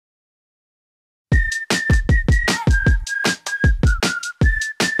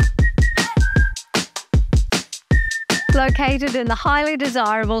Located in the highly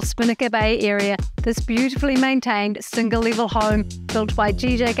desirable Spinnaker Bay area, this beautifully maintained single-level home built by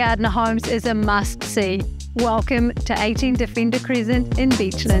GJ Gardner Homes is a must-see. Welcome to 18 Defender Crescent in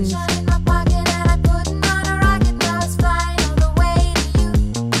Beachlands.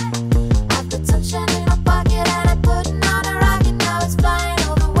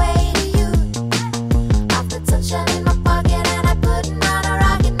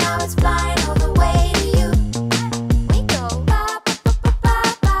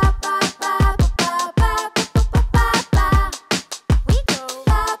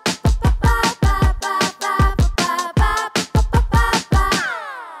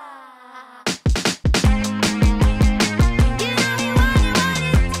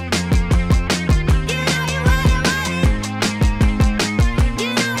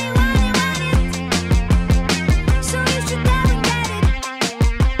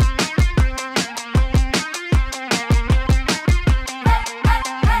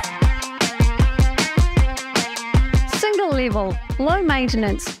 Level, low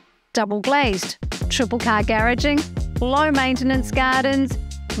maintenance, double glazed, triple car garaging, low maintenance gardens.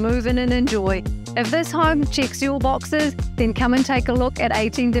 Move in and enjoy. If this home checks your boxes, then come and take a look at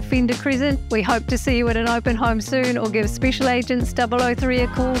 18 Defender Crescent. We hope to see you at an open home soon, or give Special Agents 003 a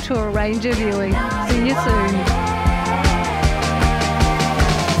call to arrange a viewing. See you soon.